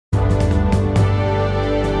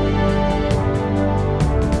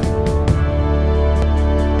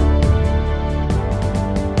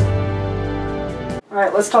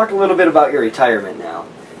right, let's talk a little bit about your retirement now.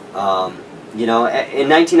 You know, in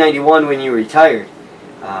 1991 when you retired,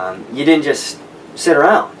 you didn't just sit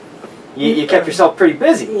around. You kept yourself pretty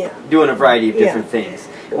busy doing a variety of different things.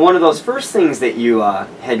 And one of those first things that you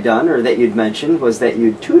had done, or that you'd mentioned, was that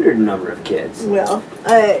you'd tutored a number of kids. Well,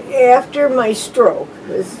 after my stroke,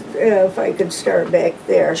 if I could start back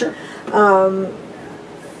there. Sure.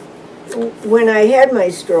 When I had my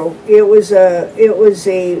stroke, it was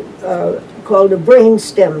called a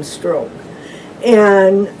brainstem stroke,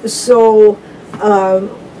 and so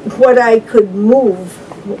what I could move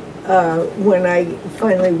when I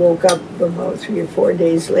finally woke up about 3 or 4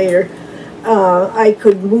 days later, I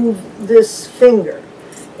could move this finger,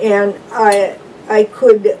 and I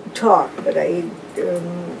could talk, but I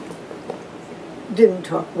didn't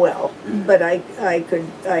talk well, but I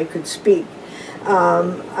could speak.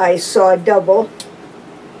 I saw double,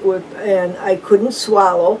 and I couldn't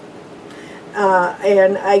swallow,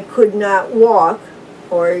 and I could not walk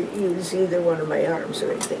or use either one of my arms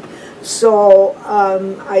or anything. So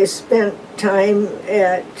I spent time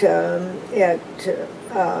at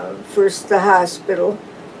first the hospital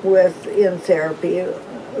in therapy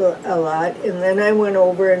a lot, and then I went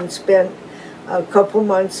over and spent a couple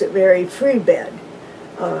months at Mary Free Bed,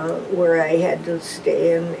 where I had to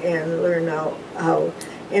stay and learn how.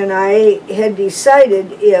 And I had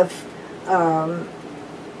decided if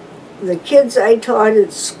the kids I taught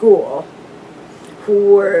at school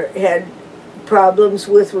who had problems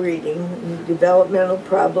with reading, developmental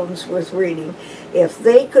problems with reading, if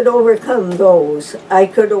they could overcome those, I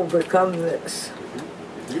could overcome this.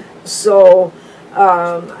 So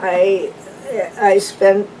I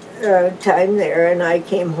spent time there, and I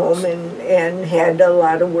came home and had a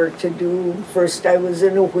lot of work to do. First I was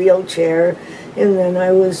in a wheelchair, and then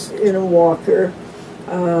I was in a walker.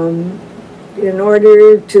 In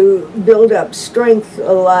order to build up strength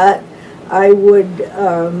a lot, I would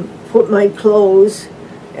put my clothes,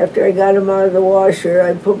 after I got them out of the washer,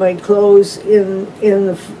 I put my clothes in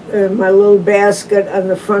my little basket on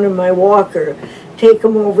the front of my walker, take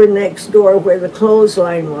them over next door where the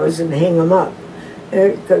clothesline was, and hang them up,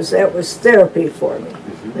 because that was therapy for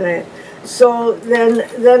me. So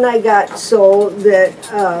then I got so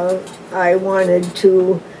that I wanted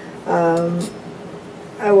to,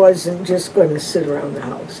 I wasn't just going to sit around the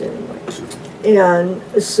house anyway. And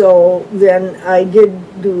so then I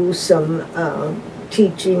did do some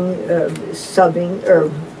teaching, subbing,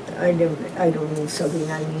 or I don't mean subbing,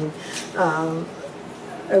 I mean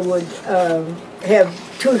I would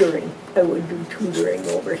have tutoring. I would do tutoring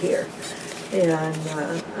over here. And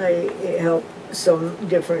I helped some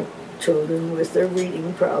different children with their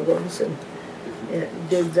reading problems, and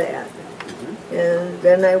did that. And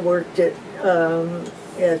then I worked at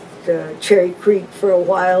Cherry Creek for a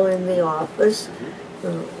while in the office.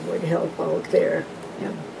 Would help out there.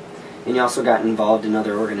 And you also got involved in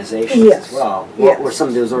other organizations as well. What were some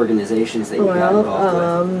of those organizations that you got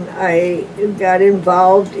involved with? I got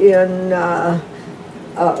involved in,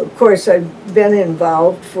 of course, I've been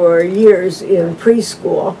involved for years in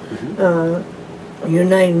preschool,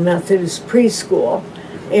 United Methodist Preschool.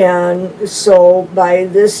 And so by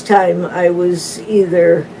this time I was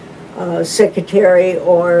either secretary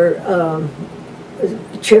or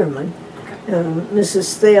chairman.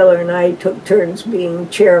 Mrs. Thaler and I took turns being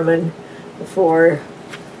chairman for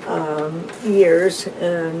years.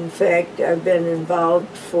 And in fact, I've been involved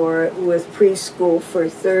with preschool for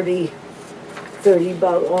 30,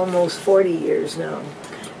 about almost 40 years now.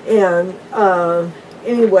 And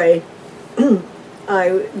anyway,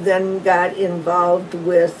 I then got involved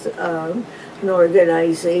with an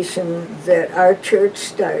organization that our church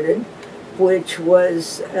started, which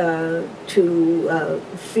was to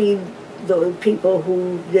feed those people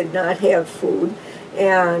who did not have food,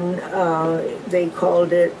 and they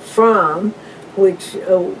called it FROM, which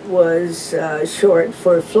was short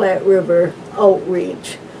for Flat River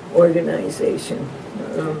Outreach Organization,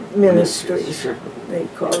 Ministries, they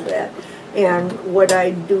call that. And what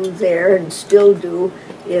I do there, and still do,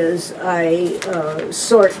 is I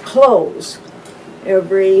sort clothes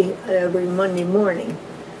every Monday morning,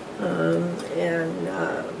 and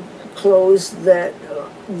clothes that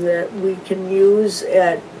we can use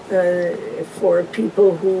for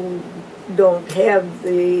people who don't have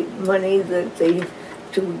the money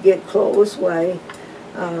to get clothes. Why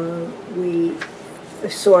we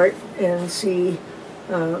sort and see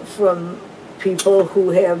from people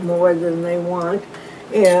who have more than they want,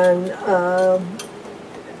 and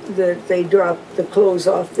that they drop the clothes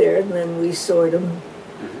off there, and then we sort them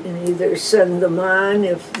and either send them on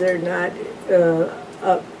if they're not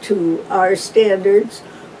up to our standards,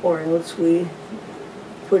 or else we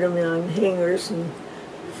put them on hangers and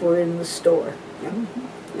for in the store. Yeah.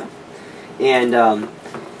 Yeah. And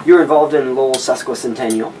you were involved in Lowell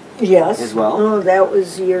Sesquicentennial. Yes. As well. Oh, that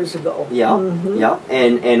was years ago. Yeah. Yeah.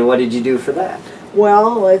 And what did you do for that?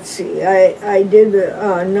 Well, let's see. I did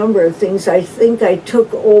a number of things. I think I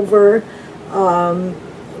took over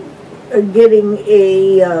getting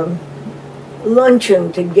a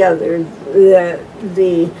luncheon together.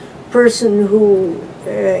 The person who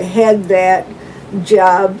had that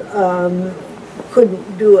job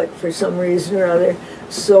couldn't do it for some reason or other,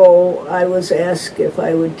 so I was asked if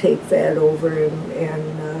I would take that over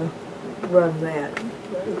and run that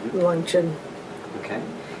luncheon. Okay.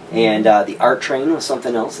 And the art train was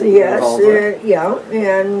something else that you were involved with? Yeah,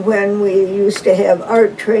 and when we used to have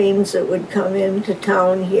art trains that would come into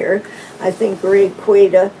town here, I think Ray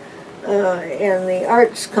Queta and the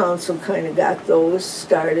Arts Council kind of got those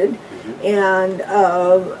started. And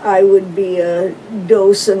I would be a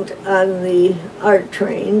docent on the art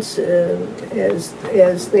trains as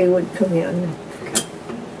they would come in.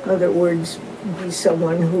 In other words, be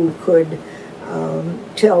someone who could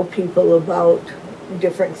tell people about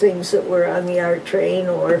different things that were on the art train,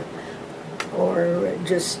 or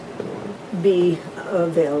just be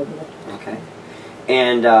available. Okay.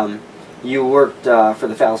 And you worked for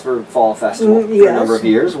the Fallsburg Fall Festival for yes. a number of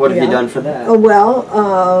years. What have you done for that? Well,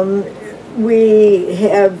 we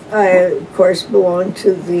have, I of course belong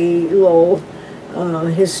to the Lowell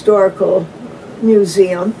Historical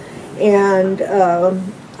Museum, and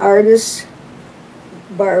artist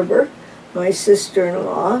Barbara, my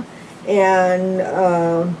sister-in-law, and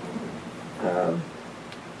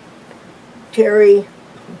Terry,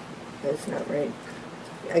 that's not right,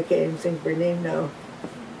 I can't even think of her name now,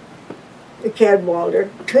 Cadwalder,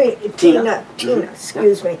 Tina,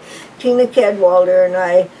 excuse me, Tina Cadwalder and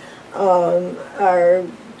I are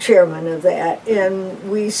chairman of that, and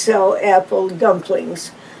we sell apple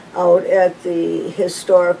dumplings out at the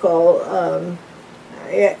historical,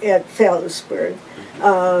 at Fallsburg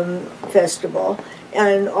Festival.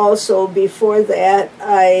 And also before that,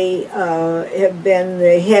 I have been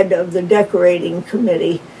the head of the decorating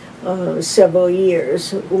committee several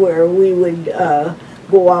years, where we would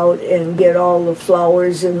go out and get all the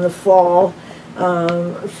flowers in the fall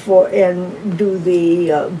and do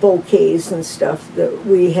the bouquets and stuff that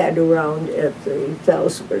we had around at the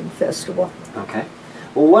Fallsburg Festival. Okay.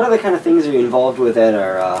 Well, what other kind of things are you involved with at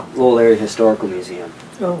our Lowell Area Historical Museum?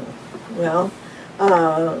 Oh, well,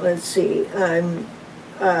 let's see. I'm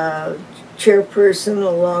chairperson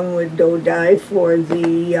along with Dodai for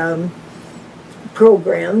the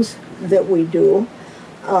programs that we do.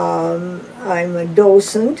 I'm a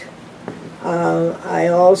docent. I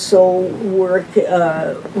also work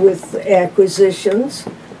with acquisitions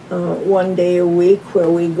 1 day a week, where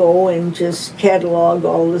we go and just catalog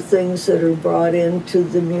all the things that are brought into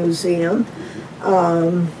the museum.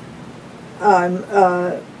 I'm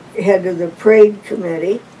head of the parade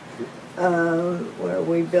committee, where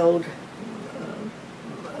we build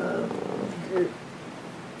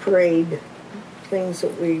parade things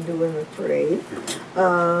that we do in the parade.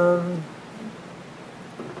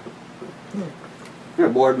 You're a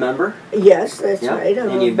board member? Yes, that's right.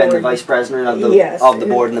 And you've been the vice president of the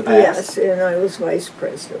board in the past? Yes, and I was vice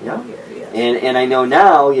president here, yes. And I know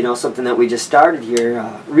now, something that we just started here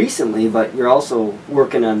recently, but you're also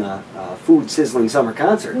working on the food sizzling summer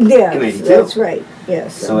concert committee too. That's right,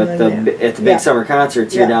 yes. So at the big summer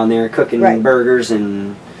concerts, you're down there cooking burgers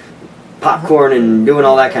and popcorn and doing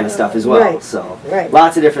all that kind of stuff as well. So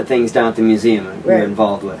lots of different things down at the museum you're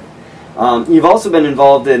involved with. You've also been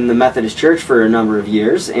involved in the Methodist Church for a number of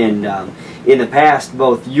years, and in the past,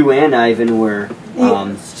 both you and Ivan were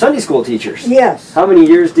Sunday school teachers. Yes. How many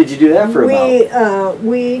years did you do that for about?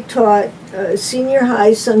 We taught senior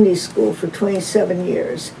high Sunday school for 27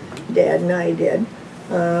 years, Dad and I did.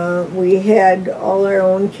 We had all our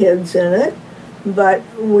own kids in it, but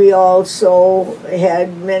we also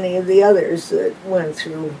had many of the others that went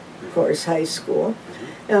through, of course, high school.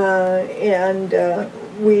 And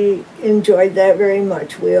we enjoyed that very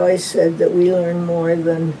much. We always said that we learned more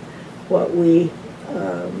than what we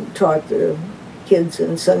taught the kids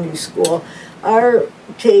in Sunday school. Our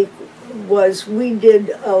take was we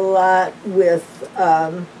did a lot with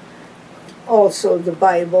also the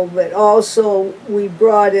Bible, but also we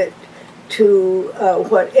brought it to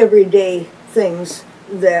what everyday things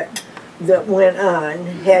that went on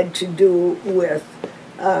had to do with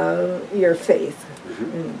your faith.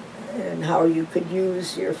 And how you could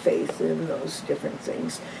use your faith in those different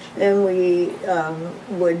things. And we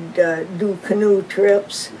would do canoe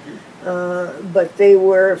trips, but they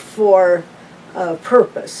were for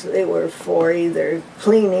purpose. They were for either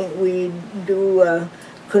cleaning. We do a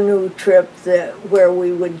canoe trip where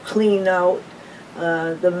we would clean out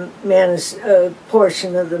the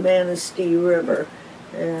portion of the Manistee River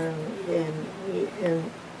and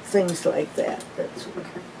things like that. That's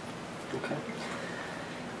okay.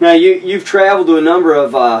 Now you've traveled to a number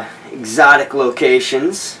of exotic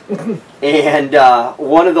locations, and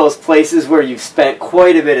one of those places where you've spent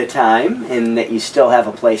quite a bit of time and that you still have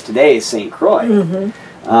a place today is St. Croix.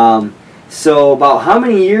 So about how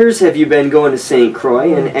many years have you been going to St.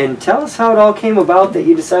 Croix, and tell us how it all came about that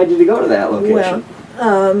you decided to go to that location.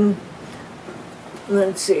 Well,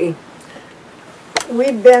 let's see.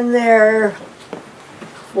 We've been there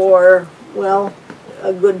for, well,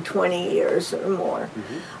 a good 20 years or more.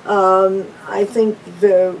 I think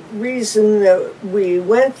the reason that we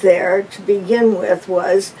went there to begin with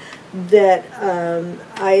was that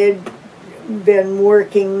I had been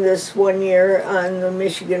working this one year on the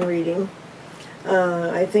Michigan reading.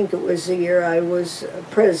 I think it was the year I was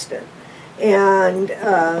president. And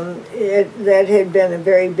that had been a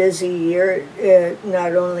very busy year,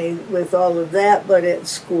 not only with all of that, but at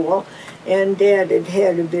school. And Dad had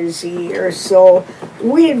had a busy year. So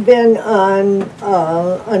we had been on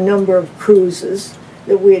a number of cruises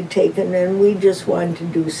that we had taken, and we just wanted to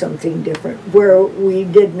do something different, where we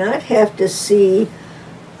did not have to see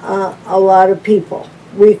a lot of people.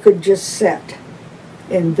 We could just sit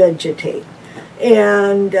and vegetate.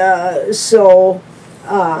 And so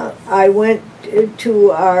I went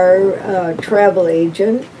to our travel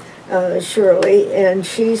agent, Shirley, and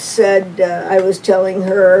she said, I was telling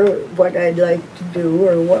her what I'd like to do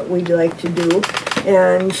or what we'd like to do,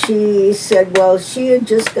 and she said, well, she had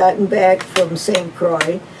just gotten back from St.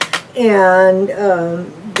 Croix, and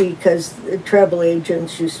because the travel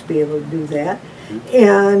agents used to be able to do that,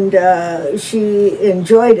 and she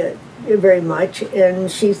enjoyed it very much, and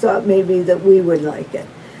she thought maybe that we would like it.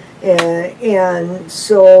 And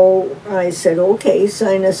so I said, okay,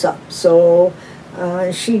 sign us up. So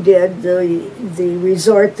she did. The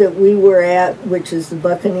resort that we were at, which is the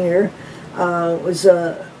Buccaneer, was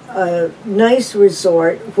a nice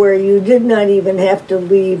resort where you did not even have to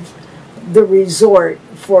leave the resort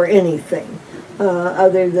for anything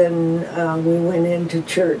other than we went into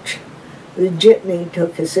church. The jitney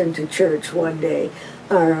took us into church one day,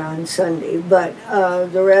 or on Sunday, but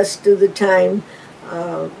the rest of the time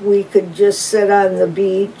we could just sit on the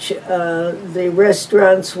beach. The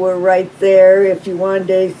restaurants were right there. If you wanted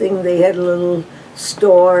anything, they had a little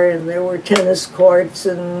store, and there were tennis courts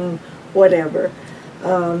and whatever.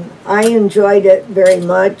 I enjoyed it very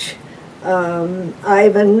much.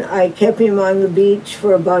 Ivan, I kept him on the beach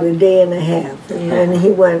for about a day and a half, and then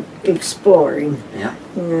he went exploring. Yeah.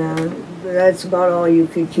 That's about all you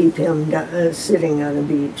could keep him sitting on the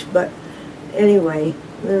beach. But anyway,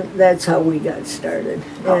 that's how we got started,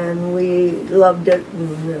 and we loved it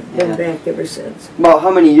and been back ever since. About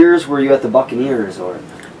how many years were you at the Buccaneer Resort?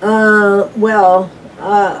 Well,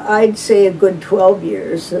 I'd say a good 12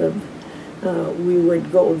 years. We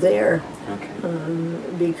would go there. Okay.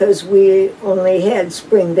 Because we only had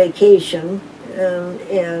spring vacation,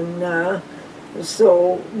 and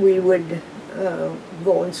so we would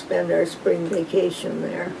go and spend our spring vacation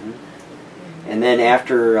there. And then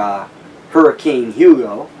after Hurricane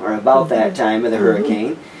Hugo, or about that time of the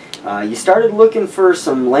hurricane, you started looking for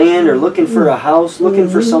some land, or looking for a house, looking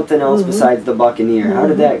for something else besides the Buccaneer. How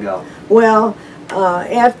did that go? Well,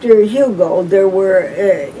 after Hugo,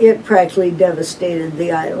 it practically devastated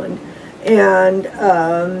the island. And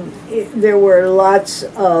there were lots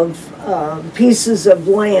of pieces of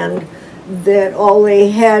land that all they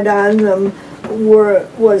had on them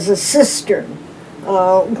was a cistern,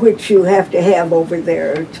 which you have to have over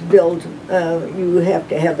there to build. You have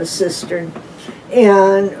to have a cistern.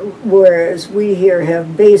 And whereas we here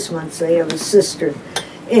have basements, they have a cistern.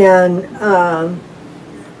 And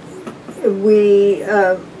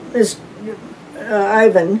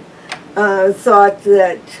Ivan thought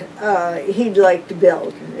that he'd like to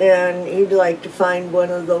build, and he'd like to find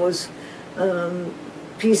one of those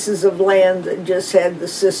pieces of land that just had the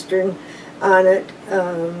cistern on it.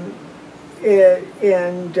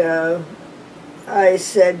 And I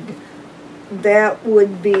said that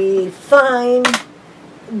would be fine,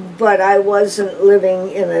 but I wasn't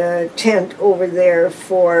living in a tent over there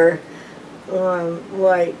for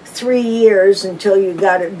like 3 years until you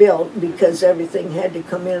got it built, because everything had to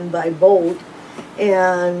come in by boat,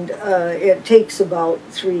 and it takes about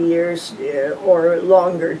 3 years or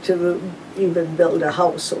longer to even build a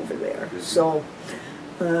house over there. So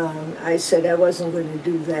I said I wasn't going to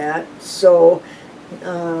do that. So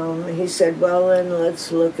he said, well, then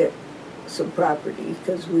let's look at some property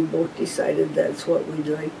because we both decided that's what we'd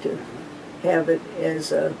like to have it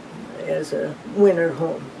as a winter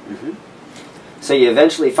home. Mm-hmm. So you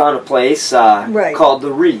eventually found a place right. called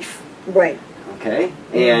the Reef. Right. Okay.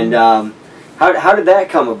 And how did that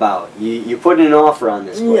come about? You put in an offer on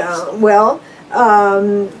this place. Yeah. Well,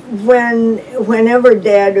 whenever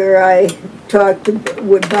Dad or I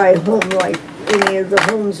would buy a home, like any of the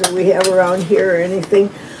homes that we have around here or anything,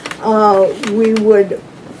 we would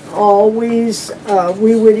always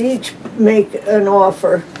we would each make an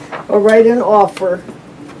offer or write an offer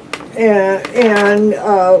and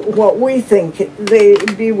what we think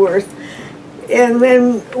they'd be worth, and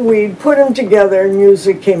then we'd put them together and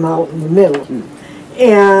usually came out in the middle.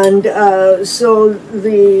 And so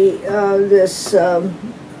this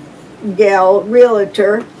gal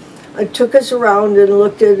realtor took us around and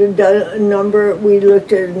looked at a number. We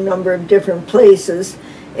looked at a number of different places,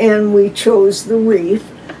 and we chose the Reef.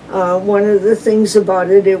 One of the things about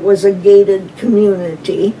it, it was a gated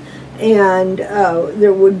community, and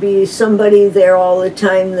there would be somebody there all the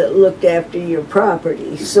time that looked after your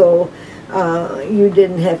property, so you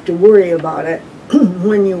didn't have to worry about it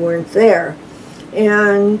when you weren't there.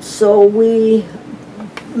 And so we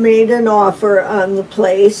made an offer on the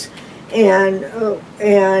place, and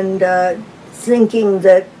thinking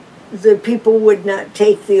that the people would not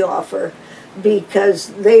take the offer because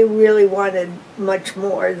they really wanted much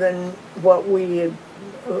more than what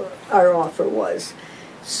our offer was.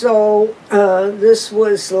 So this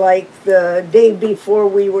was like the day before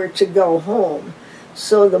we were to go home.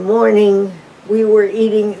 So the morning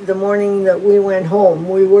the morning that we went home,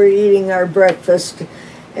 we were eating our breakfast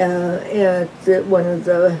at one of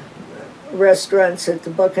the restaurants at the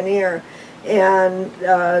Buccaneer, and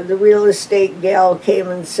the real estate gal came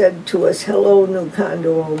and said to us, "Hello, new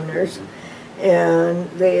condo owners," and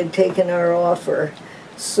they had taken our offer.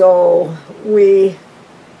 So we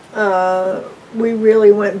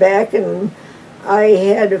really went back, and I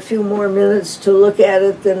had a few more minutes to look at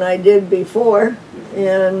it than I did before,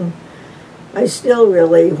 and I still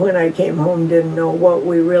really, when I came home, didn't know what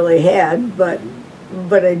we really had, but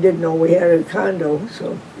I did know we had a condo,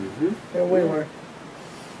 so there we were.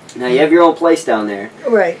 Now you have your own place down there.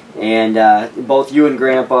 Right. And both you and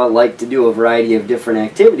Grandpa like to do a variety of different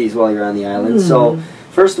activities while you're on the island. So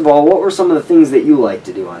first of all, what were some of the things that you like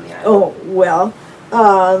to do on the island? Oh, well,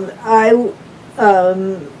 I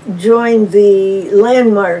joined the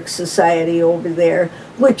Landmark Society over there,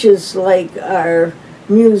 which is like our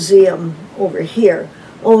museum over here.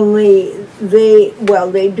 Only they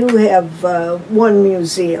do have one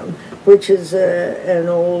museum, which is an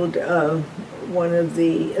old one of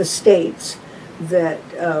the estates that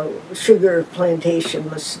sugar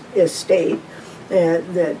plantation estate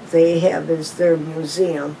that they have as their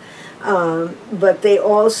museum. But they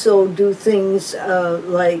also do things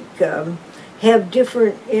like have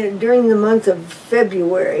different, during the month of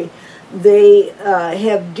February, they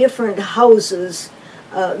have different houses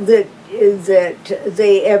that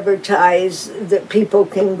they advertise that people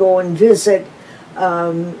can go and visit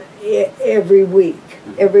every week.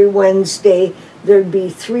 Every Wednesday there'd be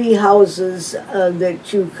 3 houses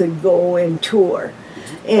that you could go and tour,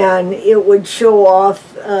 and it would show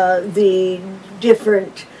off the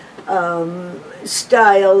different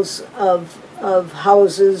styles of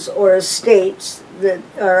houses or estates that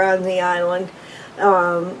are on the island,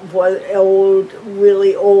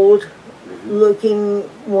 really old looking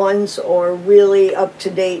ones or really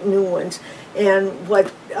up-to-date new ones. And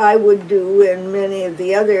what I would do, and many of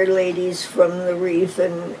the other ladies from the Reef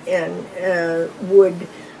and would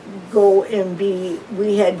go and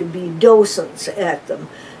we had to be docents at them.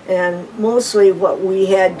 And mostly what we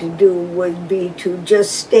had to do would be to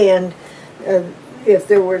just stand, if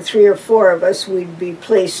there were 3 or 4 of us, we'd be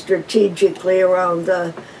placed strategically around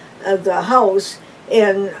the house,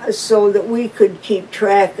 and so that we could keep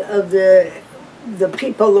track of the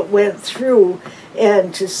people that went through,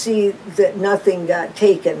 and to see that nothing got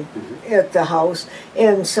taken at the house.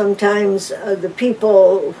 And sometimes the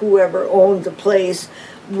people, whoever owned the place,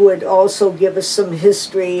 would also give us some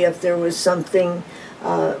history if there was something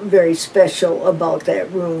very special about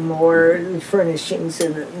that room or the furnishings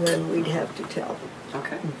in it, and then we'd have to tell.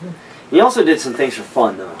 Okay. You also did some things for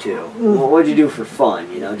fun, though, too. Well, what did you do for fun,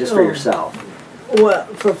 just for yourself?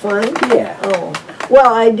 What, for fun? Yeah. Oh,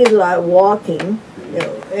 well, I did a lot of walking.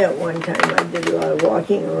 At one time I did a lot of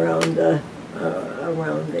walking around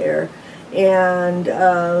around there, and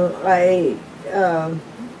I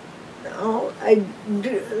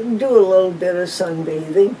do a little bit of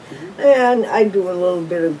sunbathing, and I do a little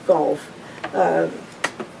bit of golf,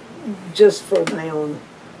 just for my own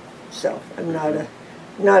self. I'm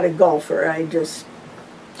not a golfer. I just,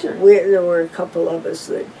 Sure. there were a couple of us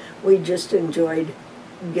that we just enjoyed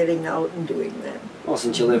getting out and doing that. Well,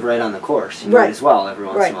 since you live right on the course, you Right. might as well every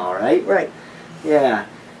once in a while, right? Right. Yeah.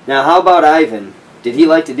 Now, how about Ivan? Did he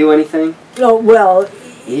like to do anything? Oh, well...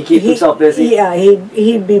 He keep himself busy? Yeah,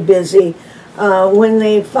 he'd be busy. When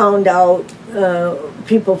they found out,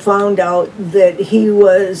 people found out that he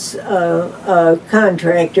was a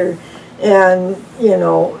contractor, and, you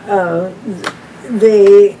know,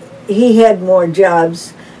 he had more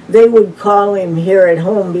jobs. They would call him here at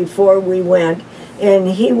home before we went, and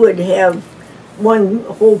he would have one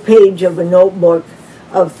whole page of a notebook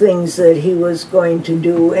of things that he was going to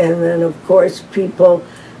do, and then of course people,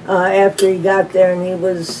 after he got there and he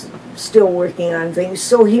was still working on things,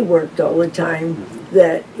 so he worked all the time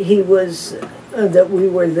that he was, that we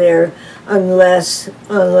were there, unless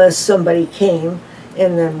somebody came,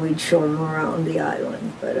 and then we'd show him around the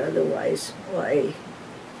island. But otherwise, why,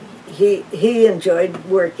 he enjoyed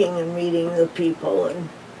working and meeting the people and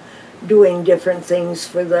doing different things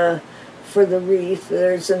for the reef.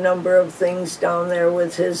 There's a number of things down there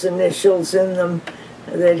with his initials in them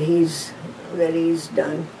that he's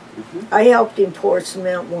done. Mm-hmm. I helped him pour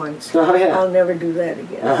cement once. Oh, yeah. I'll never do that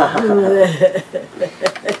again.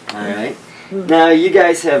 All right. Now you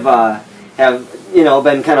guys have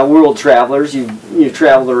been kind of world travelers. You've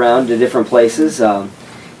traveled around to different places, gone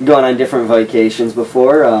on different vacations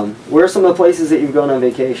before. Where are some of the places that you've gone on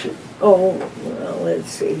vacation? Oh, well, let's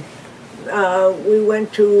see. We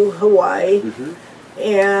went to Hawaii, mm-hmm.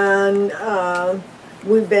 and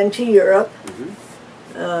we've been to Europe, mm-hmm.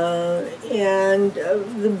 And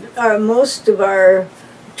most of our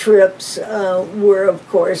trips were, of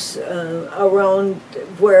course, around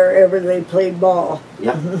wherever they played ball.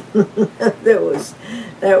 Yeah. that was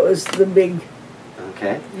the big.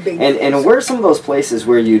 Okay. And where are some of those places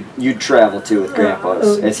where you'd travel to with Grandpa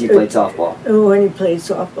as he played softball? When he played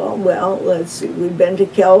softball, well, let's see. We've been to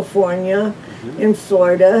California, mm-hmm. in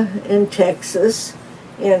Florida, in Texas,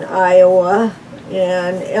 in Iowa,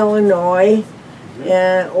 and Illinois, mm-hmm.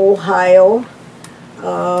 and Ohio.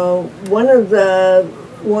 One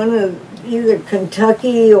of either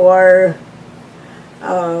Kentucky or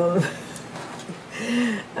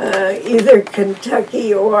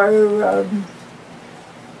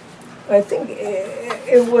I think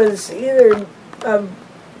it was either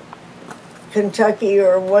Kentucky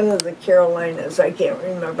or one of the Carolinas. I can't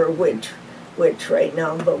remember which right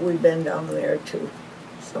now, but we've been down there too.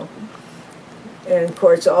 So, and of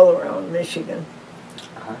course, all around Michigan.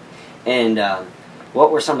 Uh-huh. And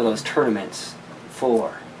what were some of those tournaments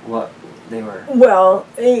for? What they were? Well,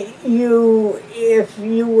 if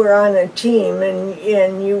you were on a team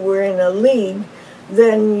and you were in a league,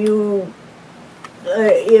 then you.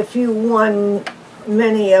 If you won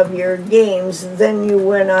many of your games, then you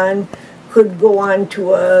could go on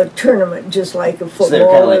to a tournament, just like a football. So they're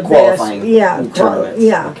kind of like qualifying tournaments.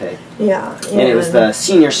 Yeah. Okay. Yeah. And it was the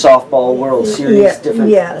Senior Softball World Series,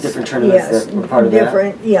 different tournaments that were part of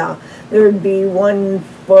that? Yeah. There would be one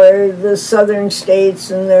for the southern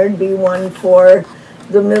states, and there would be one for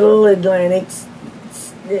the middle Atlantic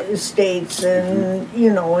states, and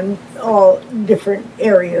and all different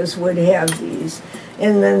areas would have these.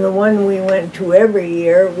 And then the one we went to every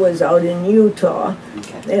year was out in Utah,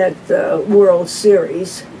 okay. at the World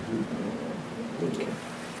Series. Okay.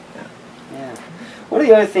 Yeah. One of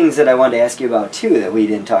the other things that I wanted to ask you about too that we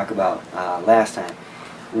didn't talk about last time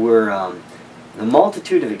were the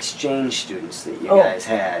multitude of exchange students that you guys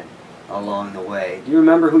had along the way. Do you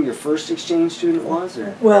remember who your first exchange student was?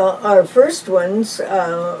 Or? Well, our first ones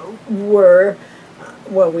were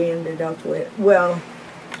what we ended up with. Well,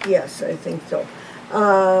 yes, I think so.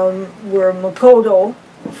 Were Makoto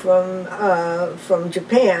from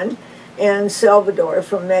Japan and Salvador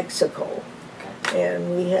from Mexico. Okay.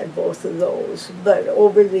 And we had both of those. But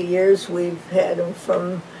over the years, we've had them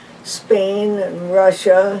from Spain and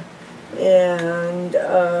Russia and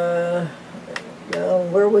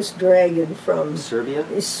where was Dragon from? Serbia?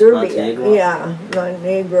 Montenegro? Yeah,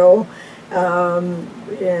 Montenegro.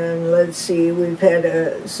 And let's see, we've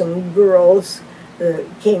had some girls that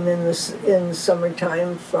came in the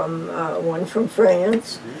summertime from one from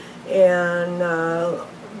France, and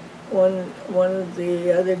one of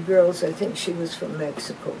the other girls, I think she was from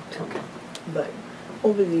Mexico too. Okay. But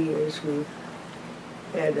over the years, we've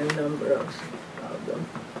had a number of them.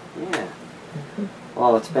 Yeah. Mm-hmm.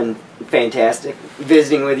 Well, it's been fantastic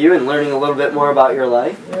visiting with you and learning a little bit more about your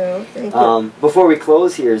life. Well, thank you. Before we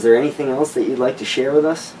close here, is there anything else that you'd like to share with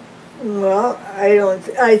us? Well,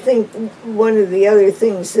 I think one of the other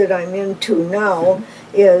things that I'm into now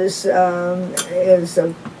is a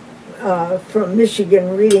from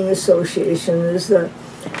Michigan Reading Association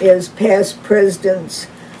is past president's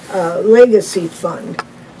legacy fund.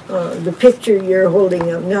 The picture you're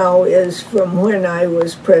holding up now is from when I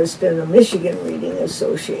was president of Michigan Reading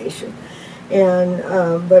Association, and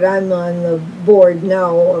but I'm on the board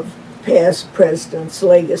now of past president's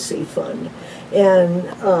legacy fund. And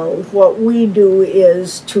what we do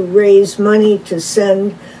is to raise money to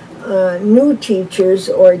send new teachers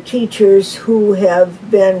or teachers who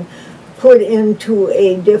have been put into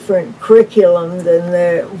a different curriculum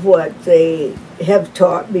than what they have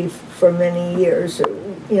taught for many years.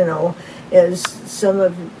 You know, as some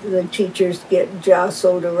of the teachers get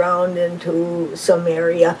jostled around into some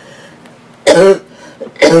area,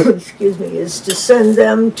 excuse me, is to send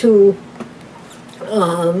them to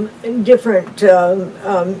different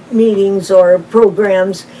meetings or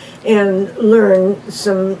programs and learn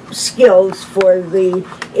some skills for the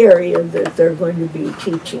area that they're going to be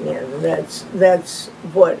teaching in. That's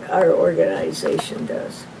what our organization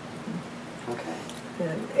does. Okay.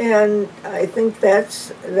 And I think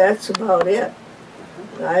that's about it.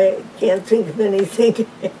 I can't think of anything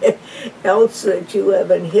else that you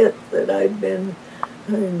haven't hit that I've been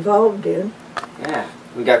involved in. Yeah,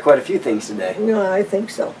 we got quite a few things today. No, I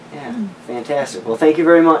think so. Yeah, fantastic. Well, thank you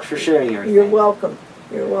very much for sharing everything. You're welcome.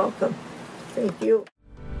 You're welcome. Thank you.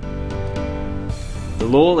 The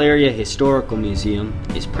Lowell Area Historical Museum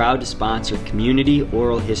is proud to sponsor community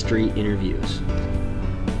oral history interviews.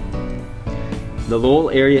 The Lowell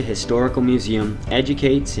Area Historical Museum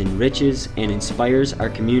educates, enriches, and inspires our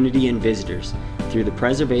community and visitors through the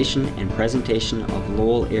preservation and presentation of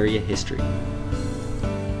Lowell area history.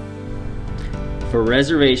 For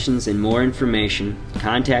reservations and more information,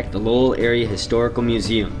 contact the Lowell Area Historical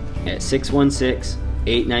Museum at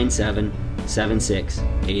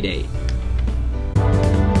 616-897-7688.